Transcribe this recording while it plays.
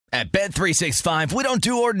At Bet365, we don't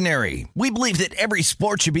do ordinary. We believe that every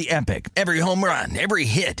sport should be epic. Every home run, every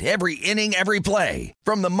hit, every inning, every play.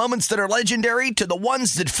 From the moments that are legendary to the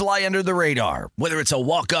ones that fly under the radar. Whether it's a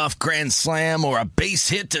walk-off grand slam or a base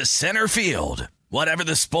hit to center field. Whatever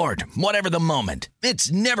the sport, whatever the moment.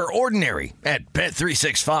 It's never ordinary at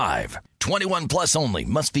Bet365. 21 plus only.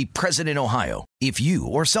 Must be present in Ohio. If you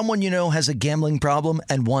or someone you know has a gambling problem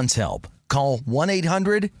and wants help, call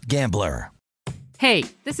 1-800-GAMBLER. Hey,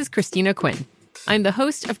 this is Christina Quinn. I'm the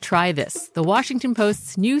host of Try This, the Washington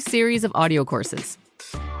Post's new series of audio courses.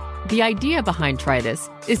 The idea behind Try This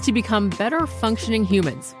is to become better functioning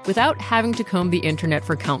humans without having to comb the internet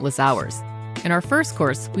for countless hours. In our first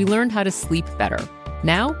course, we learned how to sleep better.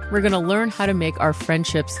 Now, we're going to learn how to make our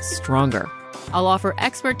friendships stronger. I'll offer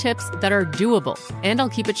expert tips that are doable, and I'll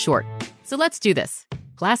keep it short. So let's do this.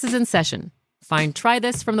 Class is in session. Find Try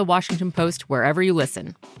This from the Washington Post wherever you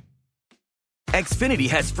listen. Xfinity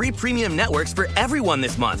has free premium networks for everyone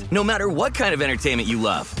this month, no matter what kind of entertainment you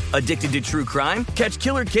love. Addicted to true crime? Catch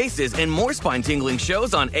killer cases and more spine-tingling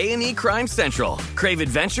shows on A&E Crime Central. Crave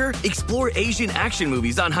adventure? Explore Asian action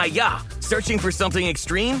movies on Hi-YAH. Searching for something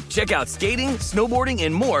extreme? Check out skating, snowboarding,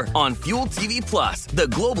 and more on Fuel TV Plus, the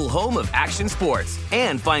global home of action sports.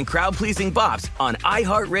 And find crowd-pleasing bops on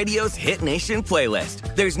iHeartRadio's Hit Nation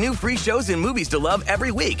playlist. There's new free shows and movies to love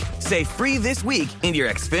every week. Say free this week in your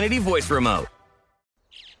Xfinity voice remote.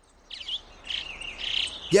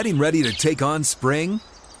 Getting ready to take on spring?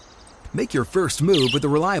 Make your first move with the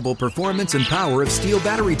reliable performance and power of Steel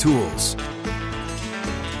battery tools.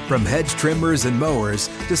 From hedge trimmers and mowers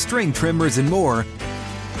to string trimmers and more,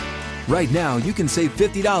 right now you can save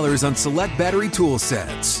 $50 on select battery tool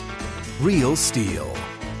sets. Real Steel.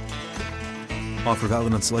 Offer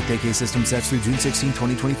valid on select AK system sets through June 16,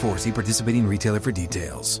 2024. See participating retailer for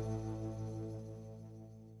details.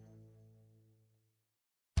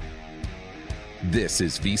 This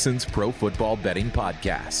is VSiN's Pro Football Betting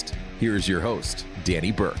Podcast. Here's your host,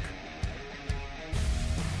 Danny Burke.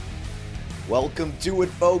 Welcome to it,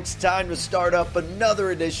 folks. Time to start up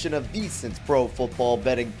another edition of VSiN's Pro Football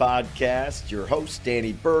Betting Podcast. Your host,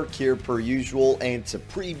 Danny Burke, here per usual, and to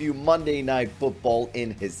preview Monday Night Football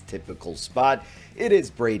in his typical spot, it is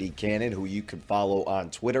Brady Cannon, who you can follow on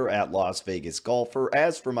Twitter at Las Vegas Golfer.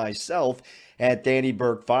 As for myself, at Danny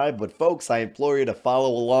Burke 5. But folks, I implore you to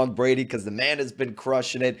follow along Brady because the man has been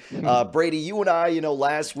crushing it. Brady, you and I,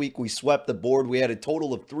 last week we swept the board. We had a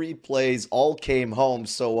total of 3 plays, all came home.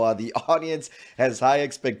 So the audience has high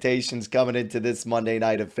expectations coming into this Monday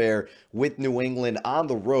night affair with New England on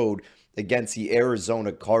the road against the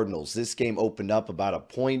Arizona Cardinals. This game opened up about a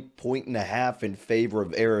point and a half in favor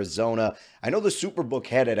of Arizona. I know the Superbook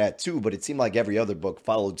had it at 2, but it seemed like every other book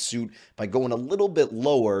followed suit by going a little bit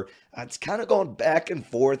lower. It's kind of going back and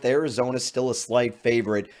forth. Arizona's still a slight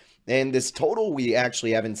favorite. And this total, we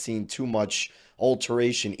actually haven't seen too much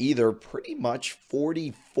alteration either. Pretty much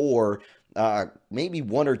 44, maybe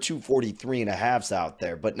 1 or 2 43.5s out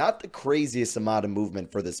there, but not the craziest amount of movement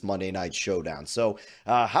for this Monday night showdown. So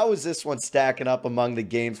how is this one stacking up among the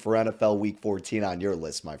games for NFL Week 14 on your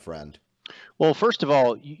list, my friend? Well, first of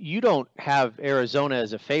all, you don't have Arizona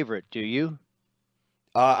as a favorite, do you?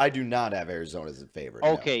 I do not have Arizona as a favorite.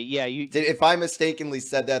 Okay, no. yeah. If I mistakenly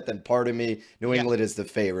said that, then pardon me. New England is the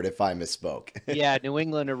favorite if I misspoke. Yeah, New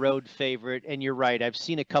England a road favorite, and you're right. I've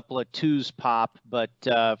seen a couple of 2s pop, but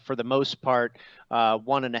for the most part,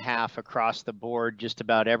 1.5 across the board, just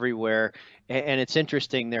about everywhere. And it's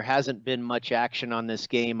interesting, there hasn't been much action on this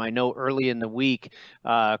game. I know early in the week,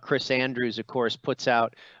 Chris Andrews, of course, puts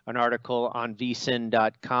out an article on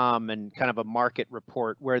vsin.com and kind of a market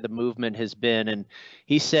report where the movement has been. And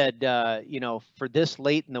he said, for this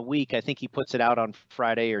late in the week, I think he puts it out on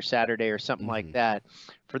Friday or Saturday or something like that.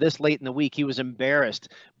 For this late in the week, he was embarrassed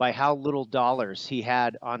by how little dollars he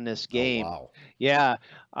had on this game. Oh, wow. Yeah.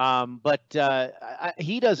 But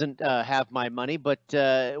he doesn't have my money, but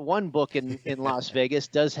one book in Las Vegas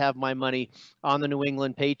does have my money on the New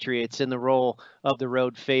England Patriots in the role of the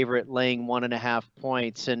road favorite, laying 1.5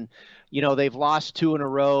 points. And, they've lost 2 in a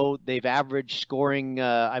row. They've averaged scoring,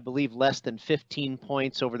 I believe, less than 15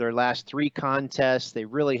 points over their last 3 contests. They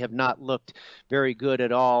really have not looked very good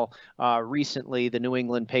at all recently, the New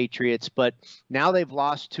England Patriots. But now they've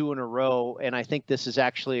lost 2 in a row, and I think this is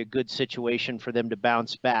actually a good situation for them to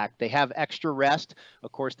bounce back. They have extra rest.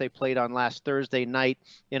 Of course, they played on last Thursday night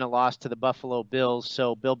in a loss to the Buffalo Bills,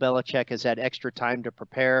 so Bill Belichick has had extra time to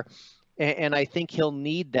prepare. And I think he'll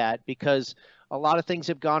need that because a lot of things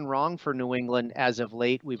have gone wrong for New England as of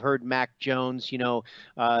late. We've heard Mac Jones, coming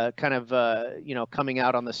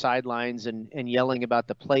out on the sidelines and yelling about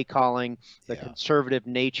the play calling, the conservative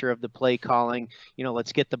nature of the play calling.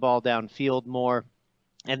 Let's get the ball downfield more.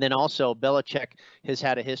 And then also Belichick has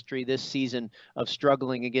had a history this season of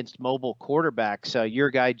struggling against mobile quarterbacks.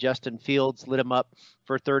 Your guy, Justin Fields, lit him up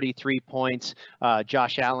for 33 points,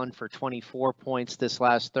 Josh Allen for 24 points this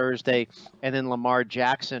last Thursday, and then Lamar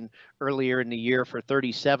Jackson earlier in the year for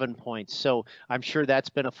 37 points. So I'm sure that's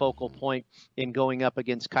been a focal point in going up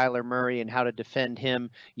against Kyler Murray and how to defend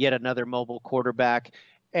him, yet another mobile quarterback.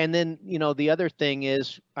 And then, the other thing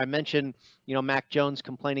is I mentioned, Mac Jones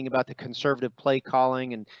complaining about the conservative play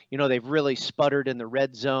calling, and, they've really sputtered in the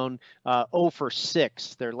red zone, 0 for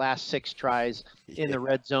 6. Their last 6 tries in the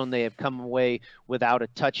red zone, they have come away without a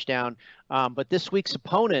touchdown. But this week's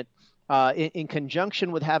opponent, in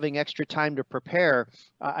conjunction with having extra time to prepare,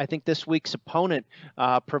 I think this week's opponent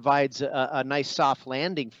provides a nice soft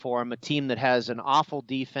landing for them, a team that has an awful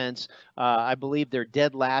defense. I believe they're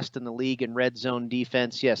dead last in the league in red zone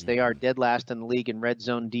defense. Yes, they are dead last in the league in red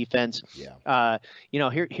zone defense.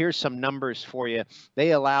 Here's some numbers for you.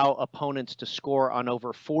 They allow opponents to score on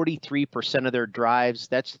over 43% of their drives.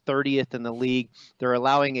 That's 30th in the league. They're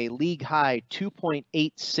allowing a league high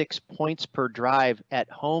 2.86 points per drive at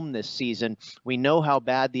home this season. We know how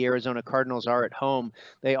bad the Arizona Cardinals are at home.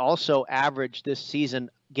 They also averaged this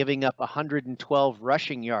season giving up 112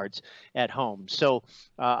 rushing yards at home. So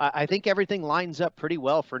I think everything lines up pretty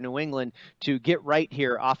well for New England to get right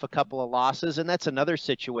here off a couple of losses, and that's another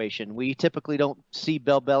situation. We typically don't see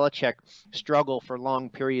Bill Belichick struggle for long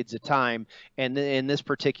periods of time, and in this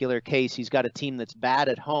particular case, he's got a team that's bad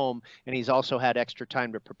at home, and he's also had extra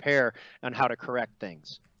time to prepare on how to correct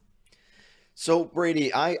things. So,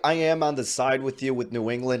 Brady, I am on the side with you with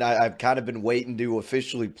New England. I've kind of been waiting to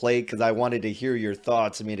officially play because I wanted to hear your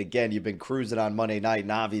thoughts. I mean, again, you've been cruising on Monday night,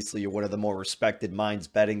 and obviously you're one of the more respected minds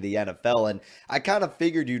betting the NFL. And I kind of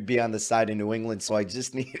figured you'd be on the side of New England, so I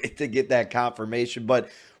just needed to get that confirmation. But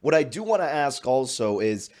what I do want to ask also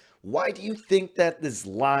is, why do you think that this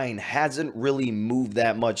line hasn't really moved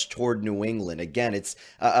that much toward New England? Again, it's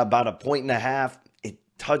about 1.5 points.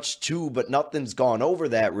 Touch 2, but nothing's gone over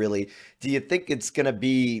that really. Do you think it's going to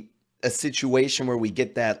be a situation where we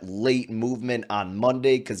get that late movement on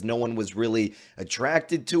Monday because no one was really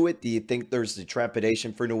attracted to it? Do you think there's the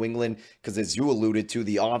trepidation for New England? Because as you alluded to,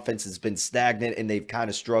 the offense has been stagnant and they've kind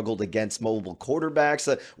of struggled against mobile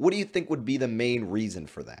quarterbacks. What do you think would be the main reason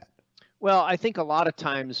for that? Well, I think a lot of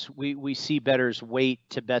times we see bettors wait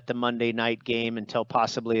to bet the Monday night game until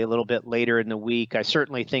possibly a little bit later in the week. I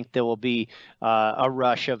certainly think there will be a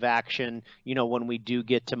rush of action, when we do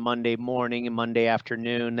get to Monday morning and Monday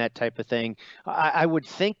afternoon, that type of thing. I would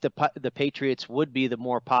think the Patriots would be the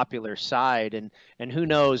more popular side, and who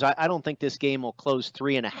knows? I don't think this game will close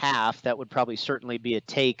 3.5. That would probably certainly be a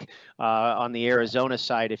take on the Arizona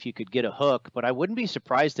side if you could get a hook, but I wouldn't be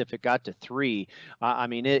surprised if it got to 3. I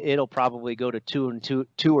mean, it'll probably go to 2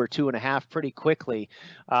 or 2.5 pretty quickly.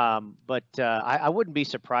 But I wouldn't be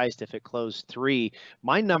surprised if it closed 3.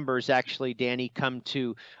 My numbers actually, Danny, come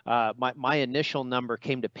to my initial number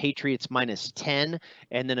came to Patriots -10,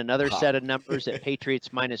 and then another set of numbers at Patriots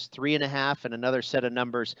 -3.5, and another set of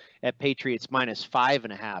numbers at Patriots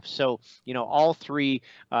 -5.5. So, all three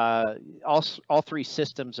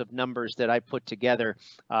systems of numbers that I put together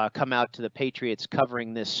come out to the Patriots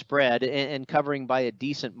covering this spread and covering by a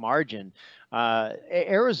decent margin.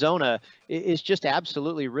 Arizona is just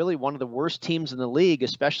absolutely really one of the worst teams in the league,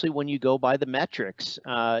 especially when you go by the metrics.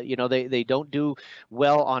 They don't do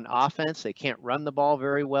well on offense. They can't run the ball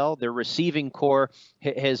very well. Their receiving core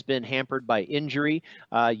has been hampered by injury.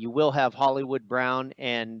 You will have Hollywood Brown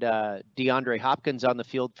and DeAndre Hopkins on the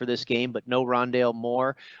field for this game, but no Rondale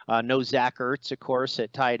Moore, no Zach Ertz, of course,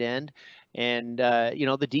 at tight end. And,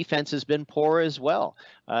 the defense has been poor as well.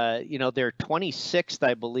 They're 26th,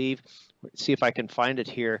 I believe. Let's see if I can find it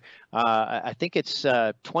here. I think it's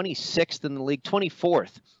 26th in the league,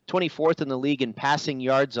 24th in the league in passing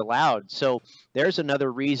yards allowed. So there's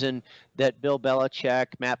another reason that Bill Belichick,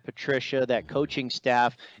 Matt Patricia, that coaching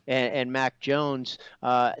staff, and Mac Jones,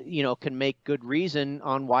 can make good reason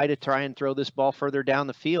on why to try and throw this ball further down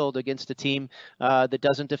the field against a team that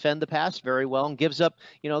doesn't defend the pass very well and gives up,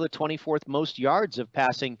 the 24th most yards of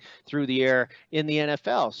passing through the air in the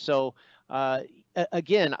NFL. So,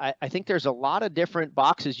 again, I think there's a lot of different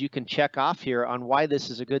boxes you can check off here on why this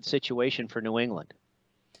is a good situation for New England.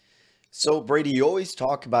 So, Brady, you always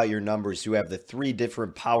talk about your numbers. You have the 3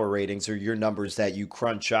 different power ratings, or your numbers that you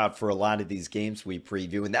crunch out for a lot of these games we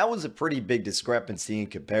preview. And that was a pretty big discrepancy in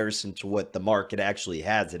comparison to what the market actually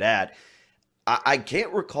has it at. I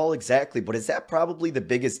can't recall exactly, but is that probably the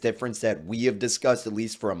biggest difference that we have discussed, at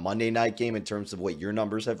least for a Monday night game, in terms of what your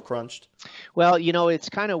numbers have crunched? Well, it's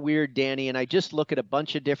kind of weird, Danny, and I just look at a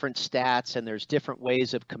bunch of different stats, and there's different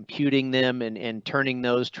ways of computing them and turning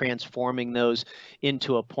those, transforming those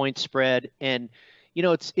into a point spread. And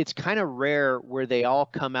it's kind of rare where they all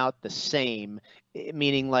come out the same,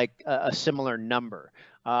 meaning like a similar number.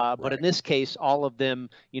 But in this case, all of them,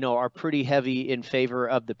 are pretty heavy in favor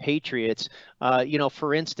of the Patriots.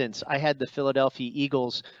 For instance, I had the Philadelphia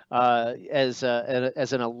Eagles as an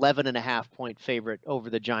 11.5 point favorite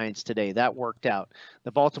over the Giants today. That worked out.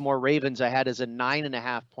 The Baltimore Ravens I had as a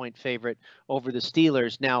 9.5 point favorite over the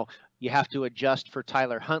Steelers. Now, you have to adjust for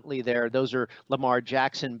Tyler Huntley there. Those are Lamar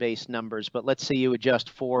Jackson-based numbers. But let's say you adjust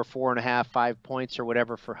 4.5, 5 points or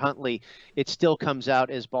whatever for Huntley. It still comes out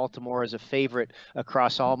as Baltimore as a favorite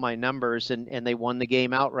across all my numbers, and they won the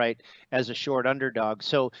game outright as a short underdog.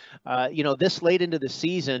 So, this late into the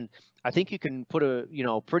season, I think you can put a,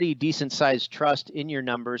 pretty decent-sized trust in your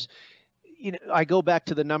numbers. I go back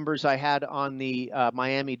to the numbers I had on the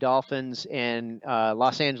Miami Dolphins and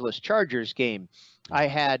Los Angeles Chargers game. I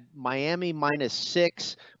had Miami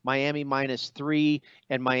 -6, Miami -3,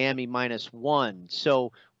 and Miami -1.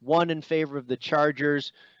 So one in favor of the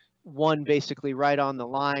Chargers, one basically right on the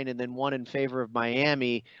line, and then one in favor of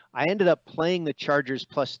Miami. I ended up playing the Chargers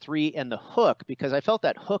 +3 and the hook because I felt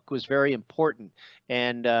that hook was very important.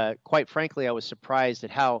 And quite frankly, I was surprised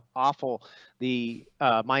at how awful the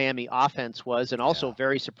Miami offense was, and also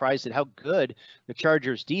very surprised at how good the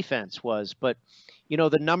Chargers defense was. But,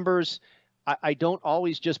 the numbers, I don't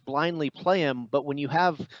always just blindly play them, but when you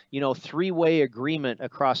have, three-way agreement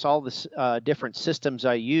across all the different systems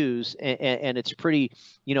I use, and it's pretty,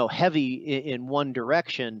 heavy in one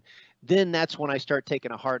direction, then that's when I start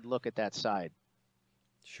taking a hard look at that side.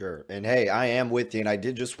 Sure. And hey, I am with you, and I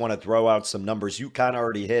did just want to throw out some numbers. You kind of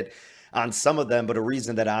already hit on some of them, but a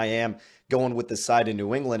reason that I am going with the side in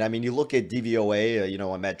New England, I mean, you look at DVOA,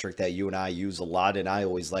 a metric that you and I use a lot, and I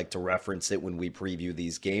always like to reference it when we preview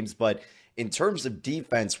these games, but in terms of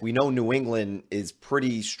defense, we know New England is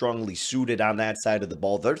pretty strongly suited on that side of the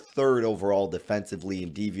ball. They're third overall defensively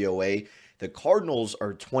in DVOA. The Cardinals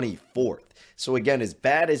are 24th. So again, as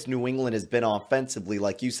bad as New England has been offensively,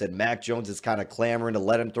 like you said, Mac Jones is kind of clamoring to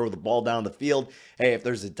let him throw the ball down the field. Hey, if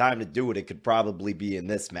there's a time to do it, it could probably be in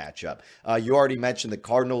this matchup. You already mentioned the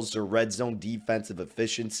Cardinals, their red zone defensive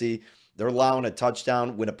efficiency. They're allowing a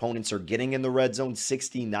touchdown when opponents are getting in the red zone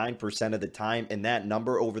 69% of the time, and that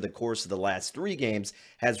number over the course of the last 3 games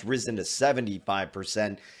has risen to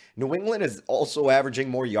 75%. New England is also averaging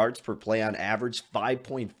more yards per play on average,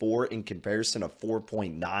 5.4 in comparison to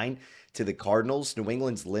 4.9 to the Cardinals. New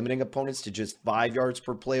England's limiting opponents to just 5 yards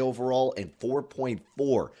per play overall and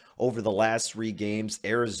 4.4 over the last 3 games.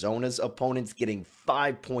 Arizona's opponents getting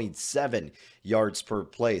 5.7 yards per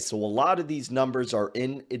play. So a lot of these numbers are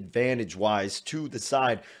in advantage-wise to the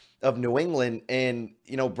side of New England. And,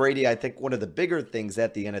 Brady, I think one of the bigger things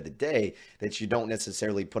at the end of the day that you don't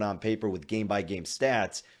necessarily put on paper with game-by-game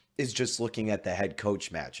stats is just looking at the head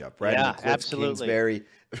coach matchup, right? Yeah, Cliff absolutely. Kingsbury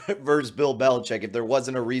versus Bill Belichick. If there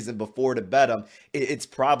wasn't a reason before to bet him, it's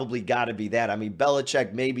probably got to be that. I mean,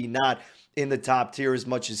 Belichick maybe not in the top tier as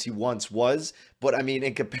much as he once was, but I mean,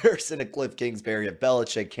 in comparison to Cliff Kingsbury, if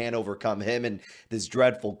Belichick can't overcome him and this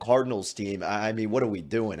dreadful Cardinals team, I mean, what are we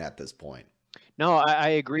doing at this point? No, I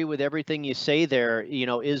agree with everything you say there.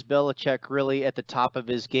 Is Belichick really at the top of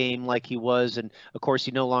his game like he was? And of course,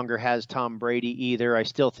 he no longer has Tom Brady either. I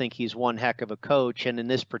still think he's one heck of a coach. And in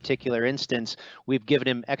this particular instance, we've given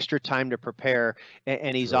him extra time to prepare,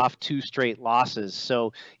 and he's off 2 straight losses.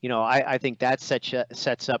 So, I think that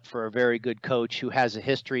sets up for a very good coach who has a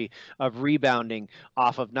history of rebounding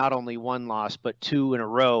off of not only 1 loss, but 2 in a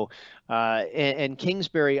row. And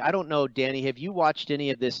Kingsbury, I don't know, Danny, have you watched any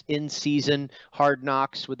of this in-season Hard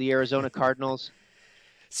Knocks with the Arizona Cardinals?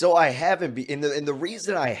 So I haven't, and the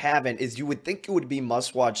reason I haven't is you would think it would be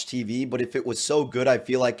must-watch TV, but if it was so good, I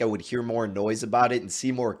feel like I would hear more noise about it and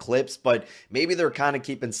see more clips, but maybe they're kind of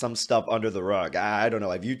keeping some stuff under the rug. I don't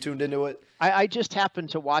know. Have you tuned into it? I just happened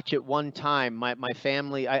to watch it one time. My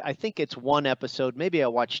family, I think it's 1 episode. Maybe I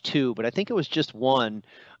watched 2, but I think it was just 1.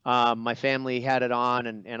 My family had it on,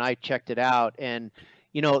 and I checked it out, and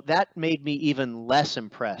that made me even less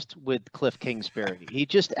impressed with Cliff Kingsbury. He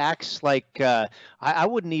just acts like I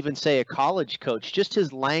wouldn't even say a college coach. Just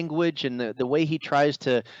his language and the way he tries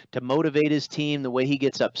to motivate his team, the way he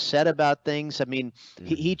gets upset about things. I mean,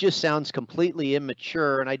 he just sounds completely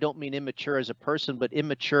immature, and I don't mean immature as a person, but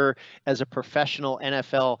immature as a professional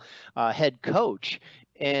NFL head coach.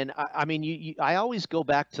 And I mean, I always go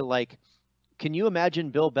back to like can you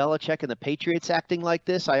imagine Bill Belichick and the Patriots acting like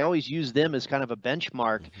this? I always use them as kind of a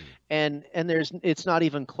benchmark, and it's not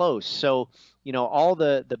even close. So, all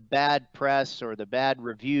the bad press or the bad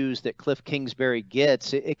reviews that Cliff Kingsbury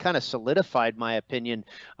gets, it kind of solidified my opinion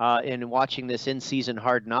in watching this in-season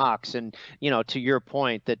Hard Knocks. And, to your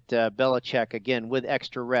point that Belichick, again, with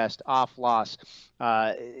extra rest, off loss,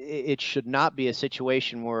 it should not be a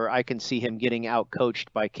situation where I can see him getting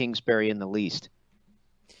out-coached by Kingsbury in the least.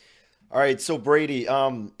 All right, so Brady,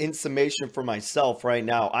 in summation for myself right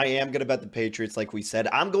now, I am going to bet the Patriots, like we said.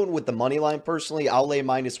 I'm going with the money line personally. I'll lay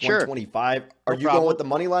minus 125. Are you going with the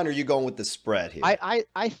money line, or are you going with the spread here?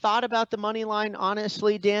 I thought about the money line,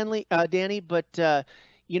 honestly, Danny, but and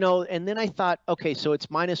then I thought, okay, so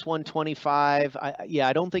it's minus 125.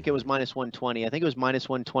 I don't think it was minus 120. I think it was minus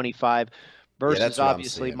 125 versus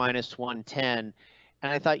obviously minus 110.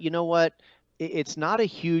 And I thought, you know what? It's not a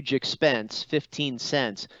huge expense, 15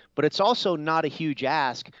 cents, but it's also not a huge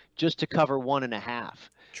ask just to cover 1.5.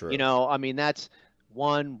 True. That's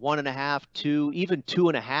 1.5, 2, even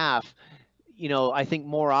 2.5. I think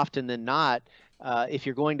more often than not, if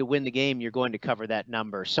you're going to win the game, you're going to cover that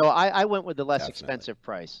number. So I went with the less expensive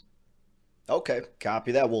price. Okay,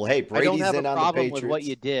 copy that. Well, hey, Brady's in on the Patriots. I don't have a problem with what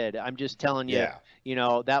you did. I'm just telling you,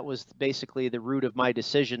 that was basically the root of my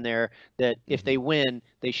decision there, that if they win,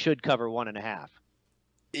 they should cover 1.5.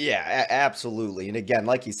 Yeah, absolutely. And again,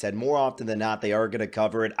 like you said, more often than not, they are going to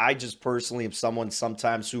cover it. I just personally am someone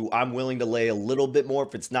sometimes who I'm willing to lay a little bit more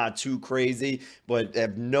if it's not too crazy, but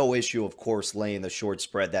have no issue, of course, laying the short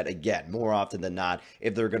spread that, again, more often than not,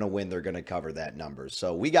 if they're going to win, they're going to cover that number.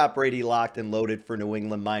 So we got Brady locked and loaded for New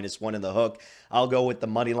England -1 in the hook. I'll go with the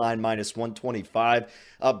money line minus 125.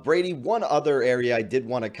 Brady, one other area I did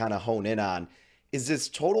want to kind of hone in on is this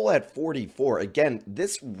total at 44. Again,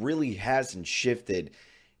 this really hasn't shifted.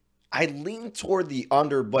 I lean toward the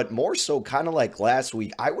under, but more so kind of like last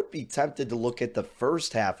week. I would be tempted to look at the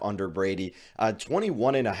first half under, Brady.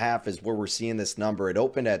 21.5 is where we're seeing this number. It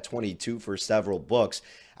opened at 22 for several books.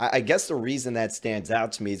 I guess the reason that stands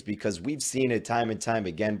out to me is because we've seen it time and time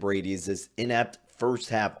again, Brady, is this inept first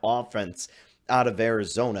half offense out of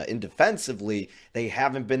Arizona. And defensively, they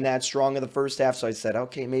haven't been that strong in the first half. So I said,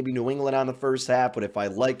 okay, maybe New England on the first half, but if I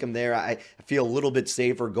like them there, I feel a little bit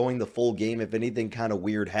safer going the full game if anything kind of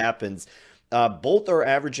weird happens. Both are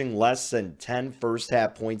averaging less than 10 first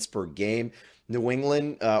half points per game. New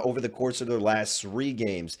England, over the course of their last 3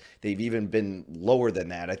 games, they've even been lower than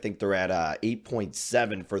that. I think they're at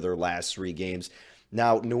 8.7 for their last 3 games.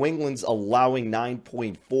 Now, New England's allowing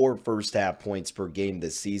 9.4 first half points per game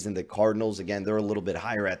this season. The Cardinals, again, they're a little bit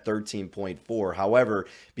higher at 13.4. However,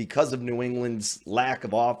 because of New England's lack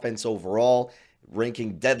of offense overall,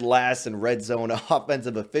 ranking dead last in red zone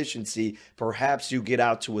offensive efficiency, perhaps you get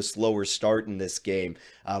out to a slower start in this game,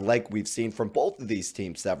 like we've seen from both of these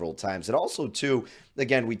teams several times. And also, too,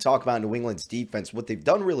 again, we talk about New England's defense. What they've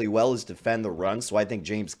done really well is defend the run, so I think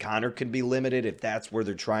James Conner can be limited if that's where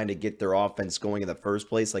they're trying to get their offense going in the first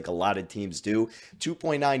place, like a lot of teams do.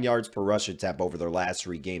 2.9 yards per rush attempt over their last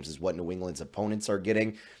 3 games is what New England's opponents are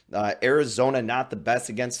getting. Arizona, not the best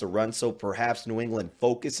against the run, so perhaps New England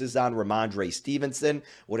focuses on Ramondre Stevenson.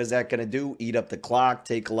 What is that going to do? Eat up the clock,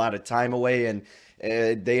 take a lot of time away, and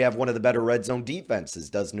they have one of the better red zone defenses,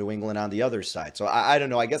 does New England on the other side. So I don't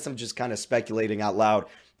know. I guess I'm just kind of speculating out loud.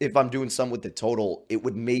 If I'm doing some with the total, it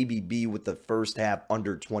would maybe be with the first half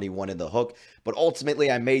under 21 in the hook. But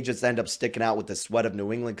ultimately, I may just end up sticking out with the sweat of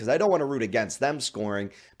New England because I don't want to root against them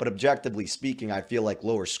scoring. But objectively speaking, I feel like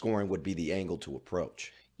lower scoring would be the angle to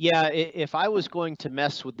approach. Yeah, if I was going to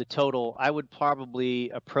mess with the total, I would probably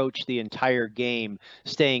approach the entire game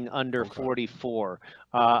staying under 44.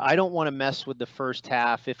 I don't want to mess with the first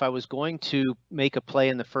half. If I was going to make a play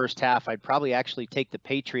in the first half, I'd probably actually take the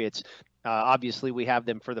Patriots. Obviously, we have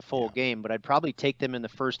them for the full game, but I'd probably take them in the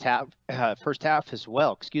first half as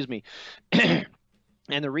well. Excuse me. And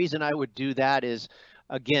the reason I would do that is,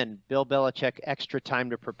 again, Bill Belichick, extra time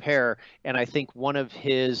to prepare. And I think one of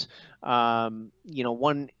his,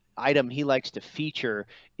 one item he likes to feature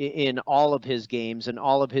in all of his games and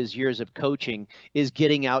all of his years of coaching is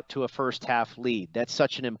getting out to a first half lead. That's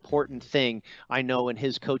such an important thing, I know, in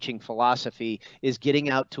his coaching philosophy, is getting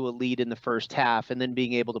out to a lead in the first half and then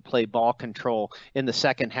being able to play ball control in the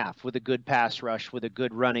second half with a good pass rush, with a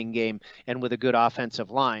good running game, and with a good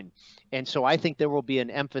offensive line. And so I think there will be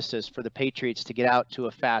an emphasis for the Patriots to get out to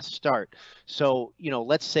a fast start. So,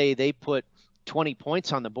 let's say they put 20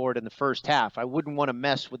 points on the board in the first half. I wouldn't want to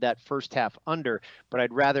mess with that first half under, but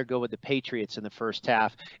I'd rather go with the Patriots in the first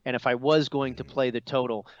half. And if I was going to play the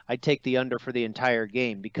total, I'd take the under for the entire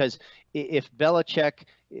game, because if Belichick,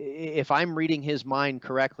 if I'm reading his mind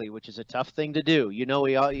correctly, which is a tough thing to do,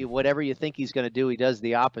 whatever you think he's going to do, he does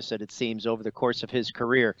the opposite, it seems, over the course of his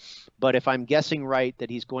career. But if I'm guessing right that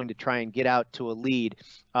he's going to try and get out to a lead,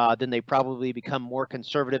 then they probably become more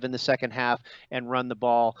conservative in the second half and run the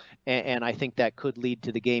ball. And I think that could lead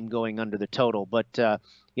to the game going under the total. But,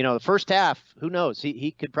 the first half, who knows?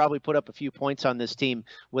 He could probably put up a few points on this team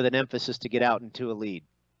with an emphasis to get out into a lead.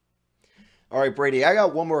 All right, Brady, I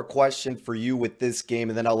got one more question for you with this game,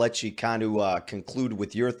 and then I'll let you kind of conclude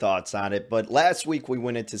with your thoughts on it. But last week we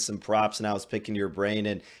went into some props, and I was picking your brain,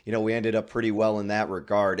 and, we ended up pretty well in that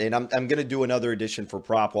regard. And I'm going to do another edition for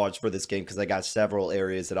Prop Watch for this game because I got several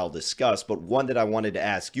areas that I'll discuss. But one that I wanted to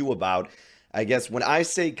ask you about, I guess when I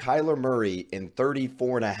say Kyler Murray in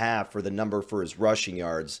 34.5 for the number for his rushing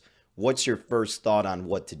yards, what's your first thought on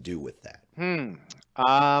what to do with that?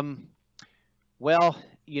 Well,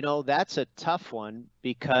 that's a tough one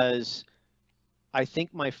because I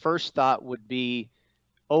think my first thought would be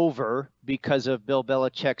over because of Bill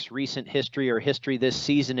Belichick's recent history, or history this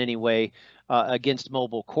season anyway, against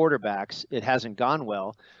mobile quarterbacks. It hasn't gone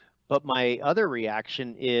well. But my other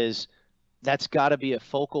reaction is that's got to be a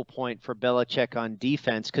focal point for Belichick on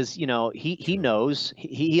defense because, he knows,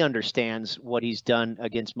 he understands what he's done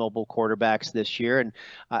against mobile quarterbacks this year. And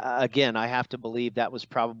again, I have to believe that was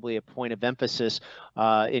probably a point of emphasis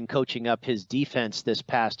in coaching up his defense this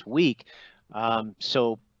past week.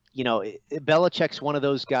 Belichick's one of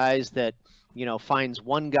those guys that, finds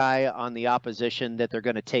one guy on the opposition that they're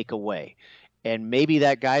going to take away. And maybe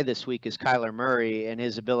that guy this week is Kyler Murray and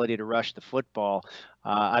his ability to rush the football.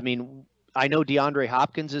 I know DeAndre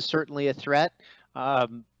Hopkins is certainly a threat,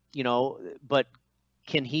 but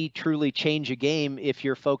can he truly change a game if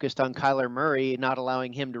you're focused on Kyler Murray, not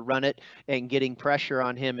allowing him to run it and getting pressure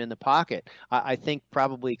on him in the pocket? I think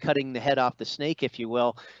probably cutting the head off the snake, if you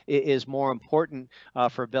will, is more important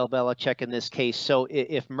for Bill Belichick in this case. So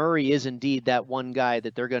if Murray is indeed that one guy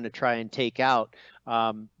that they're going to try and take out,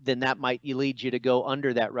 then that might lead you to go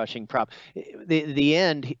under that rushing prop. The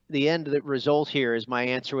end result here is my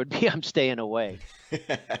answer would be I'm staying away.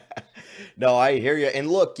 No, I hear you. And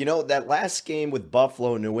look, that last game with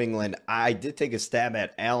Buffalo and New England, I did take a stab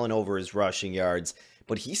at Allen over his rushing yards,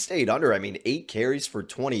 but he stayed under. 8 carries for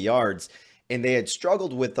 20 yards. And they had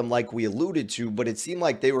struggled with them like we alluded to, but it seemed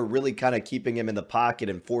like they were really kind of keeping him in the pocket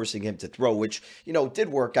and forcing him to throw, which, did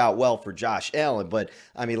work out well for Josh Allen. But,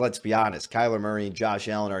 let's be honest, Kyler Murray and Josh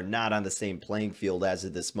Allen are not on the same playing field as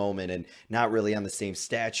of this moment and not really on the same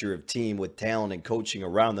stature of team with talent and coaching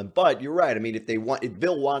around them. But you're right. If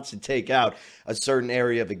Bill wants to take out a certain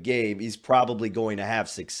area of a game, he's probably going to have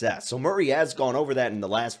success. So Murray has gone over that in the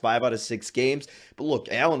last 5 out of 6 games. But look,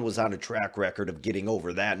 Allen was on a track record of getting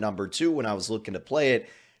over that number too when I was looking to play it.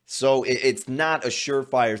 So it's not a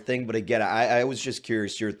surefire thing, but again, I was just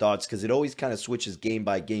curious your thoughts because it always kind of switches game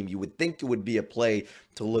by game. You would think it would be a play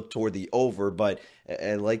to look toward the over, but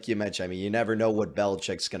like you mentioned, you never know what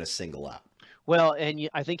Belichick's going to single out. Well, and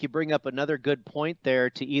I think you bring up another good point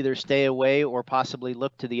there to either stay away or possibly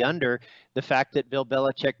look to the under. The fact that Bill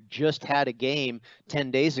Belichick just had a game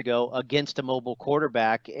 10 days ago against a mobile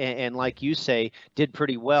quarterback and like you say, did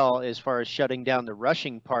pretty well as far as shutting down the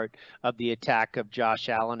rushing part of the attack of Josh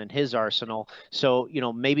Allen and his arsenal. So,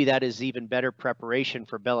 maybe that is even better preparation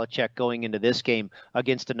for Belichick going into this game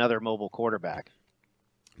against another mobile quarterback.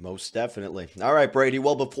 Most definitely. All right, Brady.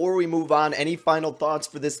 Well, before we move on, any final thoughts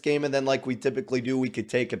for this game? And then like we typically do, we could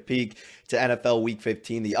take a peek to NFL Week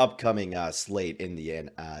 15, the upcoming slate in the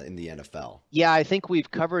NFL. Yeah, I think we've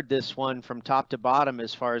covered this one from top to bottom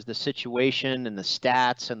as far as the situation and the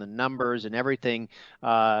stats and the numbers and everything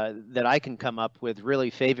that I can come up with really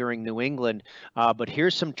favoring New England. But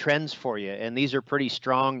here's some trends for you, and these are pretty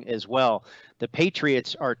strong as well. The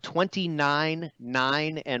Patriots are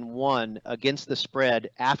 29-9-1 against the spread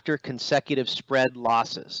after consecutive spread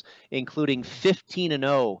losses, including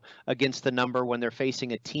 15-0 against the number when they're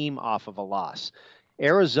facing a team off of a loss.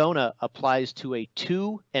 Arizona applies to a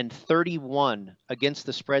 2-31 against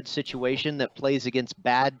the spread situation that plays against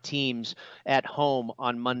bad teams at home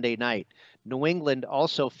on Monday night. New England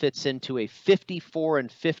also fits into a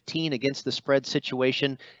 54-15 against the spread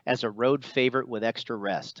situation as a road favorite with extra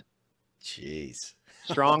rest. Jeez.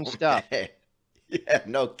 Strong stuff. Yeah,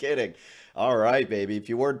 no kidding. All right, baby. If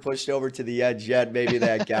you weren't pushed over to the edge yet, maybe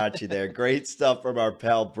that got you there. Great stuff from our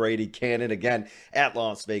pal Brady Cannon. Again, at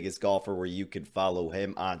Las Vegas Golfer, where you can follow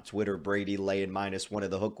him on Twitter. Brady laying -1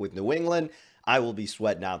 of the hook with New England. I will be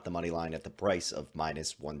sweating out the money line at the price of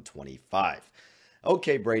 -125.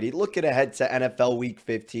 Okay, Brady, looking ahead to NFL Week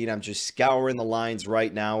 15, I'm just scouring the lines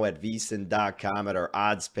right now at vsin.com at our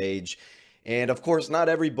odds page. And of course, not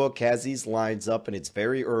every book has these lines up, and it's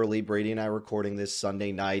very early. Brady and I are recording this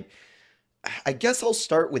Sunday night. I guess I'll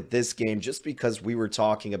start with this game just because we were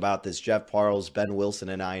talking about this, Jeff Parles, Ben Wilson,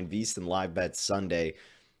 and I, and VSiN Live Bet Sunday,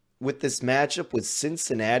 with this matchup with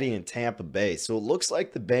Cincinnati and Tampa Bay. So it looks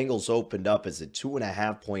like the Bengals opened up as a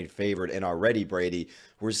 2.5-point favorite, and already, Brady,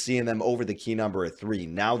 we're seeing them over the key number of 3.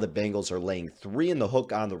 Now the Bengals are laying 3 in the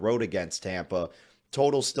hook on the road against Tampa.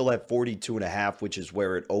 Total still at 42.5, which is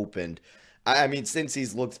where it opened. I mean,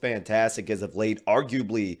 Cincy's looked fantastic as of late,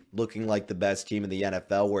 arguably looking like the best team in the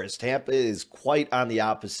NFL, whereas Tampa is quite on the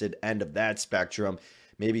opposite end of that spectrum,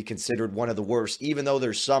 maybe considered one of the worst, even though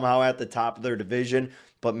they're somehow at the top of their division.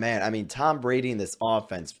 But man, I mean, Tom Brady and this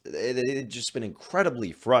offense, it's just been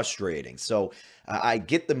incredibly frustrating. So I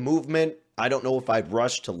get the movement. I don't know if I'd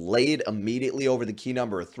rush to lay it immediately over the key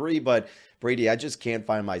number of 3, but Brady, I just can't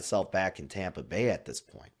find myself back in Tampa Bay at this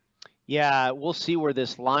point. Yeah, we'll see where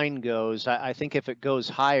this line goes. I think if it goes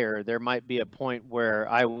higher, there might be a point where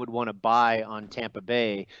I would want to buy on Tampa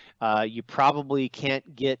Bay. You probably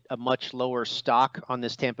can't get a much lower stock on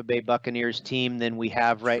this Tampa Bay Buccaneers team than we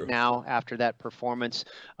have right now after that performance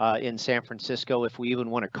in San Francisco, if we even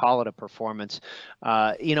want to call it a performance.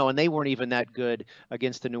 And they weren't even that good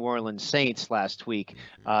against the New Orleans Saints last week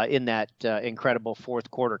in that incredible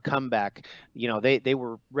fourth quarter comeback. They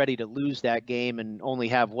were ready to lose that game and only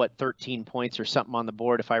have, 13 points or something on the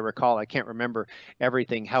board, if I recall. I can't remember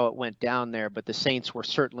everything, how it went down there, but the Saints were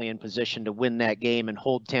certainly in position to win that game and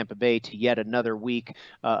hold Tampa Bay to yet another week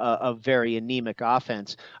of very anemic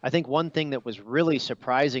offense. I think one thing that was really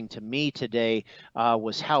surprising to me today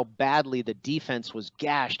was how badly the defense was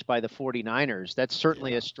gashed by the 49ers. That's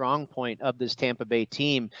certainly a strong point of this Tampa Bay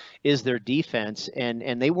team, is their defense,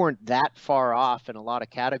 and they weren't that far off in a lot of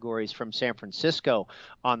categories from San Francisco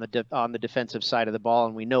on the defensive side of the ball,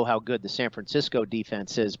 and we know how good the San Francisco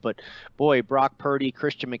defense is. But boy, Brock Purdy,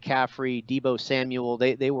 Christian McCaffrey, Deebo Samuel,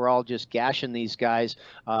 they were all just gashing these guys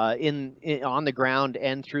on the ground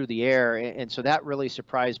and through the air, and so that really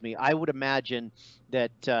surprised me. I would imagine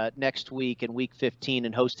that next week in Week 15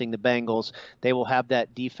 and hosting the Bengals, they will have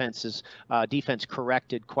that defense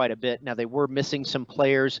corrected quite a bit. Now, they were missing some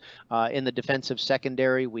players in the defensive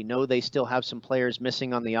secondary. We know they still have some players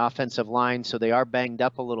missing on the offensive line, so they are banged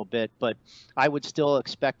up a little bit. But I would still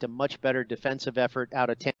expect a much better defensive effort out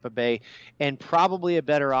of Tampa Bay, and probably a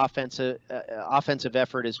better offensive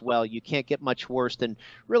effort as well. You can't get much worse than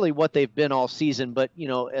really what they've been all season, but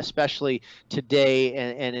especially today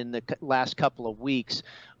and in the last couple of weeks.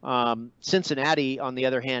 Cincinnati, on the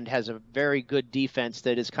other hand, has a very good defense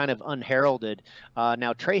that is kind of unheralded.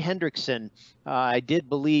 Now, Trey Hendrickson, I did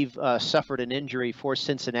believe, suffered an injury for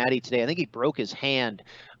Cincinnati today. I think he broke his hand.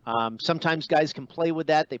 Sometimes guys can play with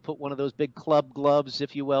that. They put one of those big club gloves,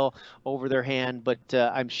 if you will, over their hand, but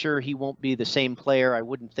I'm sure he won't be the same player. I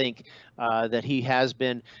wouldn't think that he has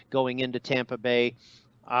been going into Tampa Bay.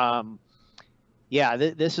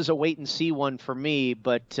 This is a wait-and-see one for me,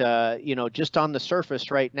 but, just on the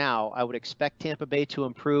surface right now, I would expect Tampa Bay to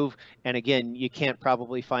improve, and again, you can't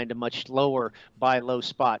probably find a much lower buy low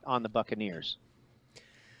spot on the Buccaneers.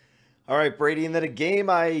 All right, Brady, and then a game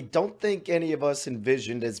I don't think any of us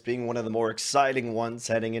envisioned as being one of the more exciting ones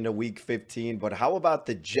heading into Week 15, but how about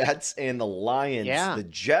the Jets and the Lions? Yeah. The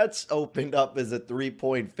Jets opened up as a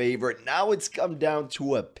 3-point favorite. Now it's come down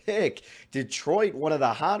to a pick. Detroit, one of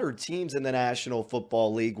the hotter teams in the National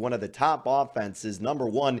Football League, one of the top offenses, number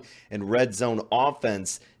 1 in red zone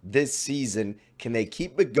offense this season. Can they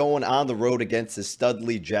keep it going on the road against the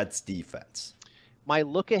Studley Jets defense? My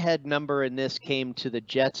look-ahead number in this came to the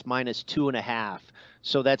Jets minus 2.5.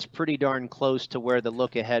 So that's pretty darn close to where the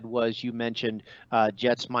look-ahead was. You mentioned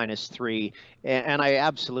Jets minus 3. And I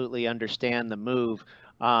absolutely understand the move.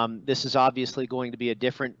 This is obviously going to be a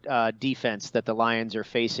different defense that the Lions are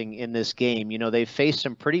facing in this game. They've faced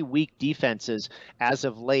some pretty weak defenses as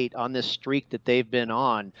of late on this streak that they've been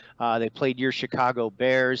on. They played your Chicago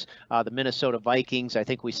Bears, the Minnesota Vikings. I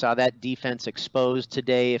think we saw that defense exposed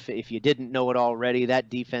today. If you didn't know it already,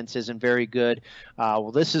 that defense isn't very good.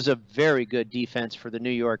 Well, this is a very good defense for the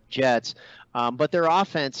New York Jets. But their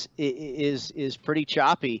offense is pretty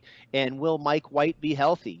choppy. And will Mike White be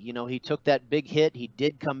healthy? He took that big hit. He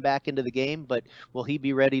did come back into the game, but will he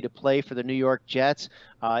be ready to play for the New York Jets?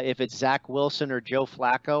 If it's Zach Wilson or Joe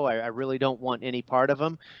Flacco, I really don't want any part of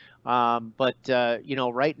them. But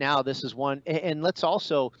right now this is one. And let's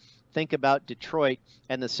also think about Detroit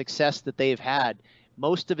and the success that they've had.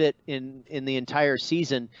 Most of it in the entire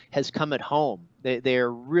season has come at home. They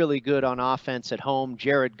are really good on offense at home.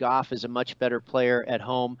 Jared Goff is a much better player at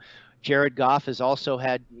home. Jared Goff has also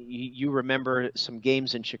had, you remember some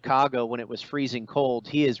games in Chicago when it was freezing cold.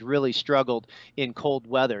 He has really struggled in cold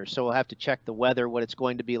weather. So we'll have to check the weather, what it's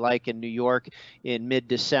going to be like in New York in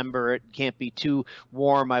mid-December. It can't be too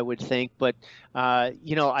warm, I would think. But,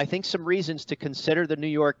 I think some reasons to consider the New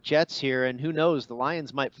York Jets here. And who knows, the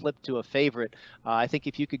Lions might flip to a favorite. I think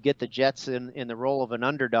if you could get the Jets in the role of an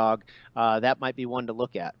underdog, that might be one to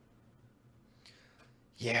look at.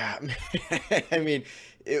 Yeah, I mean,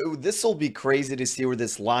 this will be crazy to see where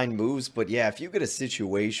this line moves. But yeah, if you get a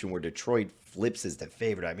situation where Detroit flips as the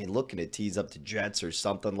favorite, I mean, looking to tease up the Jets or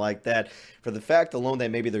something like that, for the fact alone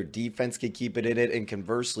that maybe their defense could keep it in it. And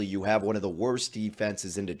conversely, you have one of the worst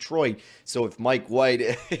defenses in Detroit. So if Mike White,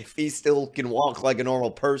 if he still can walk like a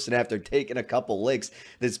normal person after taking a couple licks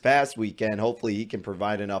this past weekend, hopefully he can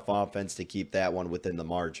provide enough offense to keep that one within the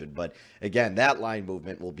margin. But again, that line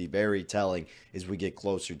movement will be very telling as we get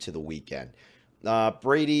closer to the weekend.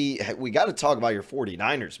 Brady, we got to talk about your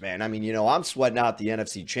 49ers, man. I mean, I'm sweating out the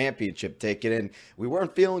NFC Championship ticket, and we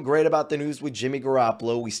weren't feeling great about the news with Jimmy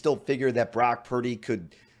Garoppolo. We still figured that Brock Purdy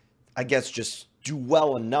could, I guess, just do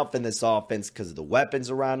well enough in this offense because of the weapons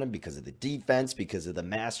around him, because of the defense, because of the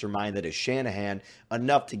mastermind that is Shanahan,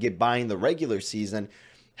 enough to get by in the regular season.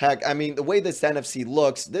 Heck, I mean, the way this NFC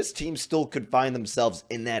looks, this team still could find themselves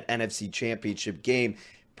in that NFC Championship game.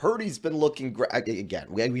 Purdy's been looking great. Again,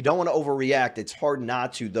 we don't want to overreact. It's hard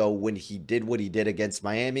not to, though, when he did what he did against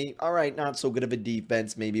Miami. All right, not so good of a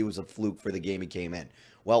defense. Maybe it was a fluke for the game he came in.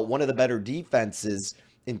 Well, one of the better defenses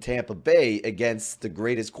in Tampa Bay against the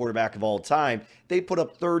greatest quarterback of all time, they put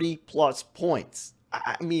up 30-plus points.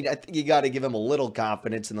 I mean, I think you got to give him a little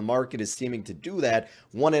confidence, and the market is seeming to do that.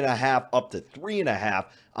 1.5 up to 3.5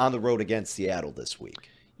 on the road against Seattle this week.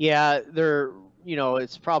 Yeah,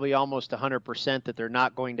 it's probably almost 100% that they're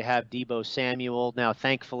not going to have Deebo Samuel. Now,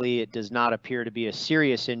 thankfully, it does not appear to be a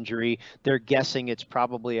serious injury. They're guessing it's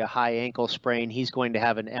probably a high ankle sprain. He's going to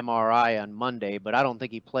have an MRI on Monday, but I don't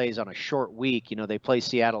think he plays on a short week. They play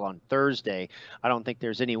Seattle on Thursday. I don't think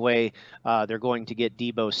there's any way they're going to get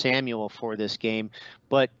Deebo Samuel for this game.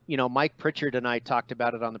 But, Mike Pritchard and I talked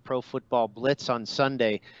about it on the Pro Football Blitz on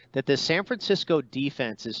Sunday, that the San Francisco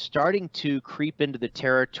defense is starting to creep into the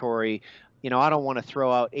territory. I don't want to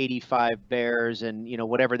throw out 85 Bears and,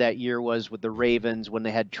 whatever that year was with the Ravens when they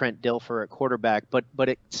had Trent Dilfer at quarterback. But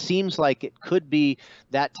it seems like it could be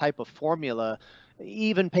that type of formula.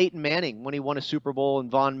 Even Peyton Manning, when he won a Super Bowl and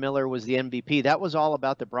Von Miller was the MVP, that was all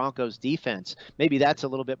about the Broncos defense. Maybe that's a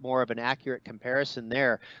little bit more of an accurate comparison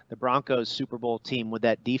there, the Broncos Super Bowl team with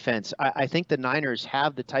that defense. I think the Niners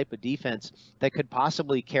have the type of defense that could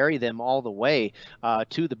possibly carry them all the way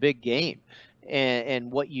to the big game.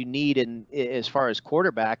 And what you need as far as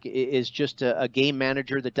quarterback is just a game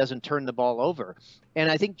manager that doesn't turn the ball over. And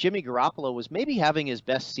I think Jimmy Garoppolo was maybe having his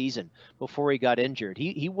best season before he got injured.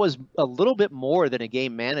 He was a little bit more than a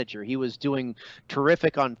game manager. He was doing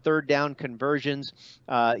terrific on third down conversions.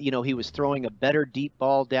 He was throwing a better deep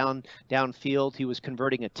ball downfield. He was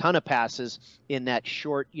converting a ton of passes in that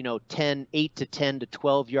short, 8 to 10 to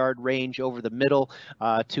 12 yard range over the middle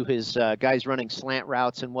to his guys running slant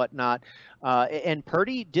routes and whatnot. And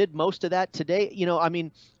Purdy did most of that today.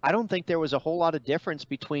 I don't think there was a whole lot of difference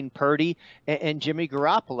between Purdy and Jimmy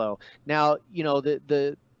Garoppolo. Now,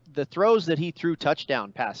 the throws that he threw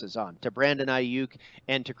touchdown passes on to Brandon Ayuk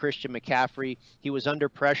and to Christian McCaffrey, he was under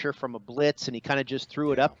pressure from a blitz, and he kind of just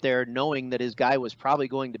threw it up there knowing that his guy was probably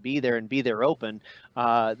going to be there and be there open.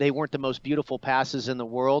 They weren't the most beautiful passes in the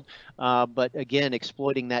world, but again,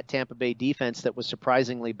 exploiting that Tampa Bay defense that was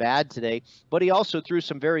surprisingly bad today. But he also threw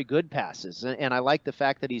some very good passes, and I like the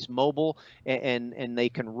fact that he's mobile and they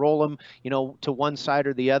can roll him, to one side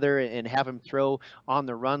or the other and have him throw on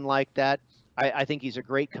the run like that. I think he's a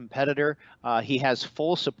great competitor. He has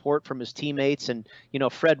full support from his teammates. And,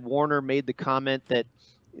 Fred Warner made the comment that,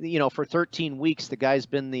 for 13 weeks, the guy's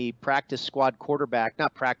been the practice squad quarterback,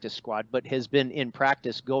 not practice squad, but has been in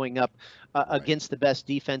practice going up against the best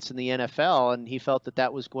defense in the NFL. And he felt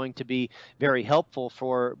that was going to be very helpful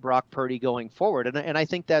for Brock Purdy going forward. And I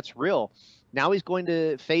think that's real. Now he's going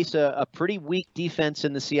to face a pretty weak defense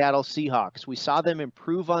in the Seattle Seahawks. We saw them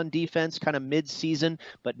improve on defense kind of mid-season,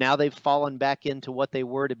 but now they've fallen back into what they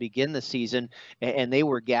were to begin the season, and they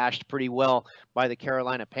were gashed pretty well by the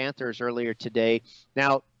Carolina Panthers earlier today.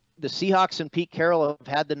 Now, the Seahawks and Pete Carroll have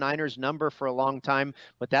had the Niners number for a long time,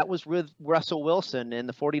 but that was with Russell Wilson, and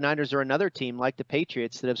the 49ers are another team like the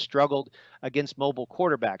Patriots that have struggled against mobile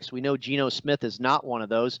quarterbacks. We know Geno Smith is not one of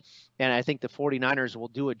those, and I think the 49ers will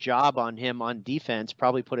do a job on him on defense,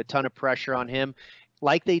 probably put a ton of pressure on him.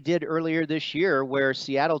 like they did earlier this year, where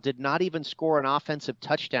Seattle did not even score an offensive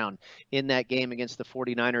touchdown in that game against the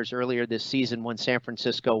 49ers earlier this season when San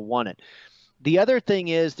Francisco won it. The other thing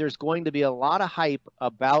is there's going to be a lot of hype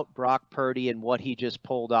about Brock Purdy and what he just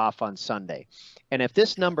pulled off on Sunday. And if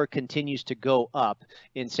this number continues to go up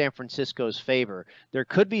in San Francisco's favor, there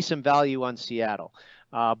could be some value on Seattle.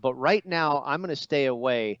 But right now, I'm going to stay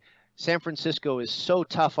away. San Francisco is so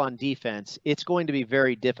tough on defense, it's going to be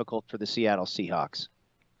very difficult for the Seattle Seahawks.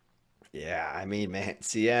 Yeah, I mean, man,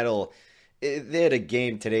 Seattle, they had a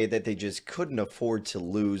game today that they just couldn't afford to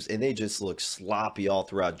lose, and they just look sloppy all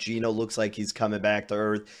throughout. Geno looks like he's coming back to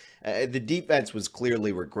earth. The defense was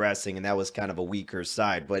clearly regressing, and that was kind of a weaker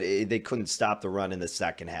side, but they couldn't stop the run in the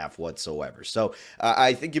second half whatsoever. So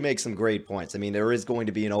I think you make some great points. I mean, there is going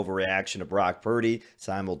to be an overreaction to Brock Purdy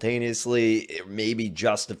simultaneously. It may be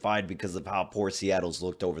justified because of how poor Seattle's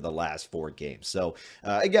looked over the last 4 games. So,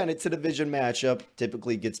 again, it's a division matchup.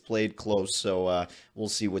 Typically gets played close, so we'll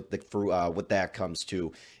see what that comes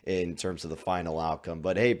to in terms of the final outcome.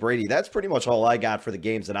 But, hey, Brady, that's pretty much all I got for the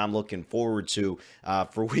games that I'm looking forward to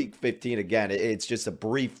for Week 15. Again, it's just a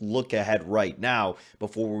brief look ahead right now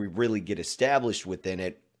before we really get established within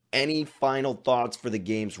it. Any final thoughts for the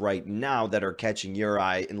games right now that are catching your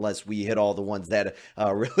eye, unless we hit all the ones that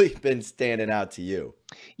really been standing out to you?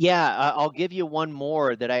 Yeah, I'll give you one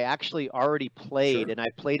more that I actually already played, Sure. and I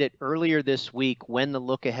played it earlier this week when the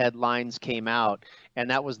look-ahead lines came out, and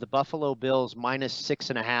that was the Buffalo Bills minus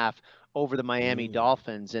 6.5 over the Miami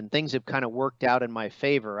Dolphins, and things have kind of worked out in my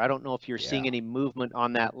favor. I don't know if you're seeing any movement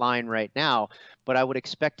on that line right now, but I would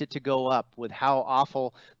expect it to go up with how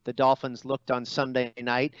awful the Dolphins looked on Sunday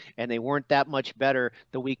night, and they weren't that much better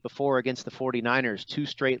the week before against the 49ers. 2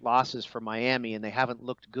 straight losses for Miami, and they haven't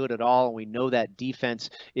looked good at all. We know that defense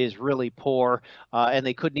is really poor, and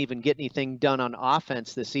they couldn't even get anything done on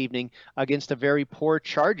offense this evening against a very poor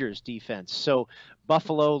Chargers defense. So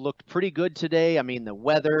Buffalo looked pretty good today. I mean, the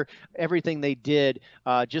weather, everything they did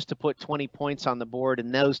just to put 20 points on the board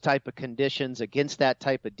in those type of conditions against that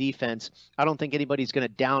type of defense. I don't think anybody's going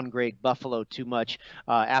to downgrade Buffalo too much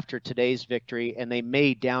after today's victory, and they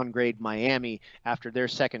may downgrade Miami after their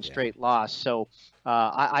second straight loss. So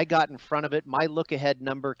I got in front of it. My look-ahead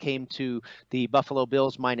number came to the Buffalo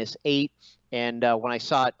Bills minus 8, and when I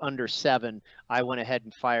saw it under 7, I went ahead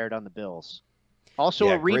and fired on the Bills. Also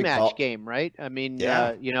a rematch game, right? I mean,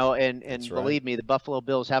 and believe me, the Buffalo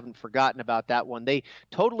Bills haven't forgotten about that one. They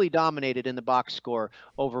totally dominated in the box score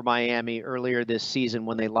over Miami earlier this season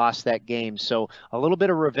when they lost that game. So a little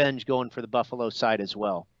bit of revenge going for the Buffalo side as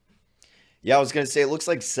well. Yeah, I was going to say, it looks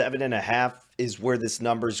like 7.5 is where this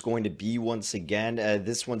number is going to be once again.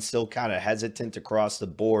 This one's still kind of hesitant across the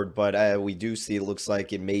board, but we do see it looks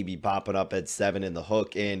like it may be popping up at 7 in the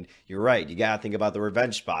hook. And you're right, you got to think about the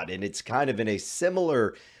revenge spot. And it's kind of in a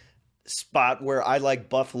similar spot where I like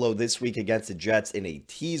Buffalo this week against the Jets in a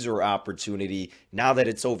teaser opportunity. Now that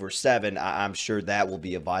it's over 7, I'm sure that will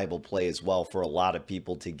be a viable play as well for a lot of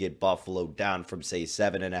people to get Buffalo down from, say,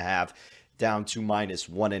 7.5 down to minus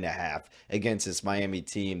 1.5 against this Miami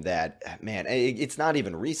team that, man, it's not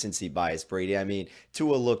even recency bias, Brady. I mean,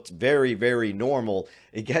 Tua looked very, very normal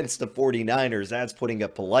against the 49ers. That's putting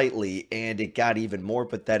it politely, and it got even more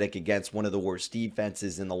pathetic against one of the worst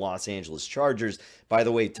defenses in the Los Angeles Chargers. By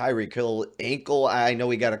the way, Tyreek Hill ankle, I know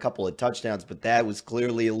he got a couple of touchdowns, but that was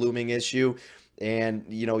clearly a looming issue. And,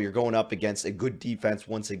 you know, you're going up against a good defense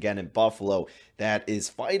once again in Buffalo that is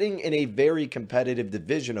fighting in a very competitive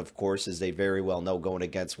division, of course, as they very well know, going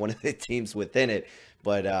against one of the teams within it.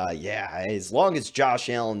 But, yeah, as long as Josh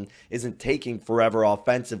Allen isn't taking forever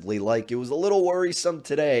offensively, like it was a little worrisome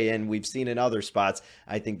today, and we've seen in other spots,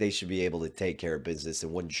 I think they should be able to take care of business. It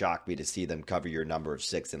wouldn't shock me to see them cover your number of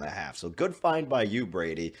 6.5. So good find by you,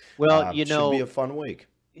 Brady. Well, you know, should be a fun week.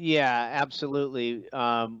 Yeah, absolutely.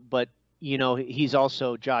 But you know, he's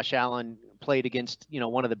also, Josh Allen played against, you know,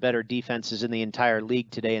 one of the better defenses in the entire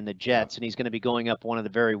league today in the Jets, and he's going to be going up one of the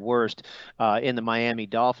very worst in the Miami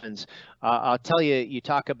Dolphins. I'll tell you, you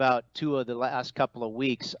talk about Tua the last couple of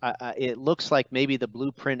weeks, it looks like maybe the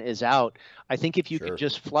blueprint is out. I think if you could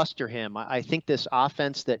just fluster him, I think this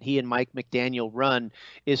offense that he and Mike McDaniel run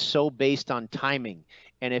is so based on timing.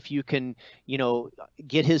 And if you can, you know,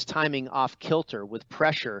 get his timing off kilter with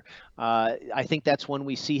pressure, I think that's when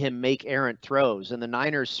we see him make errant throws. And the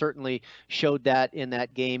Niners certainly showed that in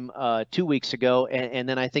that game 2 weeks ago. And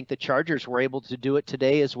then I think the Chargers were able to do it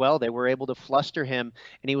today as well. They were able to fluster him,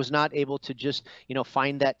 and he was not able to just, you know,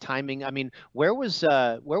 find that timing. I mean, where was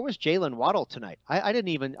Jalen Waddle tonight?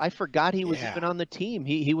 I forgot he was even on the team.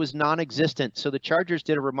 He was non-existent. So the Chargers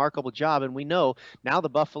did a remarkable job. And we know now the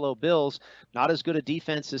Buffalo Bills, not as good a defense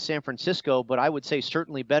defense as San Francisco, but I would say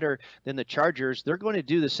certainly better than the Chargers. They're going to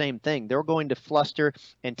do the same thing. They're going to fluster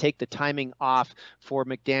and take the timing off for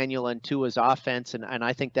McDaniel and Tua's offense, and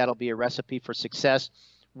I think that'll be a recipe for success.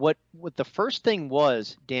 What the first thing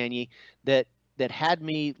was, Danny, that had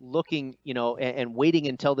me looking, and waiting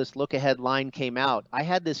until this look-ahead line came out. I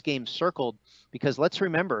had this game circled because let's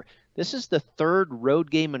remember, this is the third road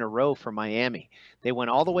game in a row for Miami. They went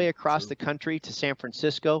all the way across the country to San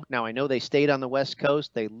Francisco. Now, I know they stayed on the West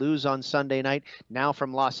Coast. They lose on Sunday night. Now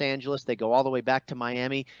from Los Angeles, they go all the way back to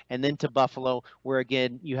Miami and then to Buffalo, where,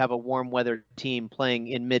 again, you have a warm weather team playing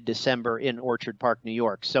in mid-December in Orchard Park, New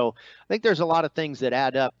York. So I think there's a lot of things that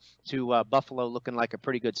add up to Buffalo looking like a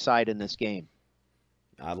pretty good side in this game.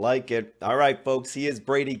 I like it. All right, folks. He is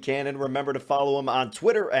Brady Cannon. Remember to follow him on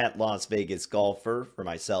Twitter at Las Vegas Golfer. For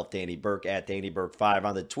myself, Danny Burke at Danny Burke 5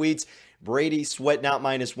 on the tweets. Brady sweating out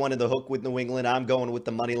 -1 in the hook with New England. I'm going with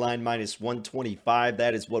the money line -125.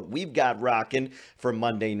 That is what we've got rocking for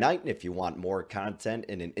Monday night. And if you want more content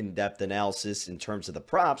and an in-depth analysis in terms of the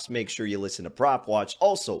props, make sure you listen to Prop Watch,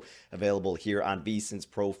 also available here on VSiN's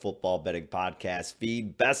Pro Football Betting Podcast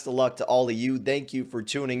feed. Best of luck to all of you. Thank you for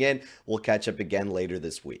tuning in. We'll catch up again later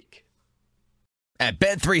this week. At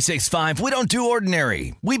Bet365, we don't do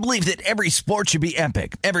ordinary. We believe that every sport should be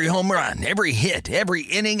epic. Every home run, every hit, every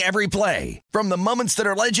inning, every play. From the moments that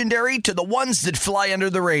are legendary to the ones that fly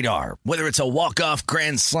under the radar. Whether it's a walk-off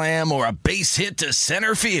grand slam or a base hit to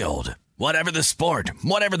center field. Whatever the sport,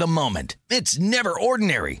 whatever the moment. It's never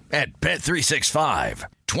ordinary at Bet365.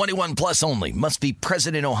 21 plus only. Must be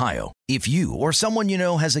present in Ohio. If you or someone you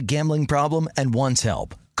know has a gambling problem and wants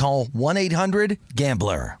help, call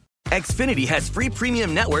 1-800-GAMBLER. Xfinity has free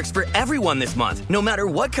premium networks for everyone this month, no matter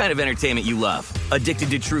what kind of entertainment you love. Addicted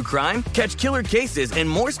to true crime? Catch killer cases and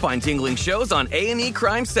more spine-tingling shows on A&E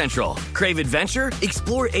Crime Central. Crave adventure?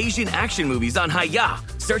 Explore Asian action movies on Hi-YAH.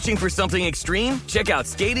 Searching for something extreme? Check out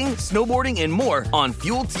skating, snowboarding, and more on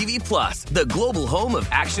Fuel TV Plus, the global home of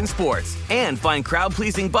action sports. And find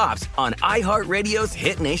crowd-pleasing bops on iHeartRadio's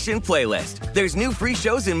Hit Nation playlist. There's new free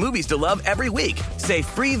shows and movies to love every week. Say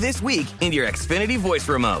free this week in your Xfinity voice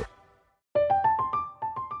remote.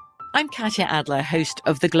 I'm Katya Adler, host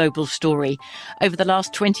of The Global Story. Over the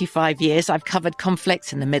last 25 years, I've covered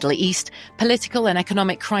conflicts in the Middle East, political and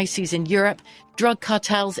economic crises in Europe, drug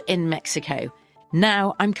cartels in Mexico.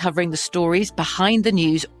 Now I'm covering the stories behind the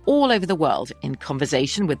news all over the world in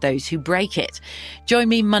conversation with those who break it. Join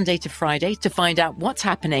me Monday to Friday to find out what's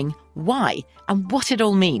happening, why, and what it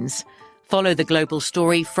all means. Follow The Global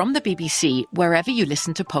Story from the BBC wherever you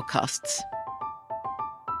listen to podcasts.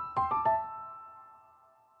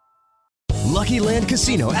 Lucky Land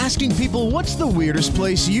Casino, asking people, what's the weirdest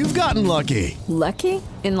place you've gotten lucky? Lucky?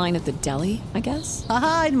 In line at the deli, I guess?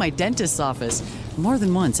 Aha, in my dentist's office. More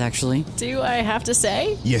than once, actually. Do I have to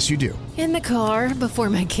say? Yes, you do. In the car before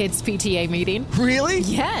my kids' PTA meeting. Really?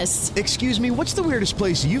 Yes. Excuse me, what's the weirdest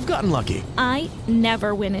place you've gotten lucky? I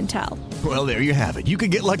never win and tell. Well, there you have it. You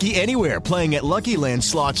can get lucky anywhere, playing at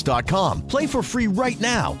LuckyLandSlots.com. Play for free right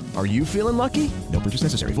now. Are you feeling lucky? No purchase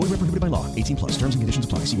necessary. Void where prohibited by law. 18 plus. Terms and conditions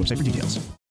apply. See website for details.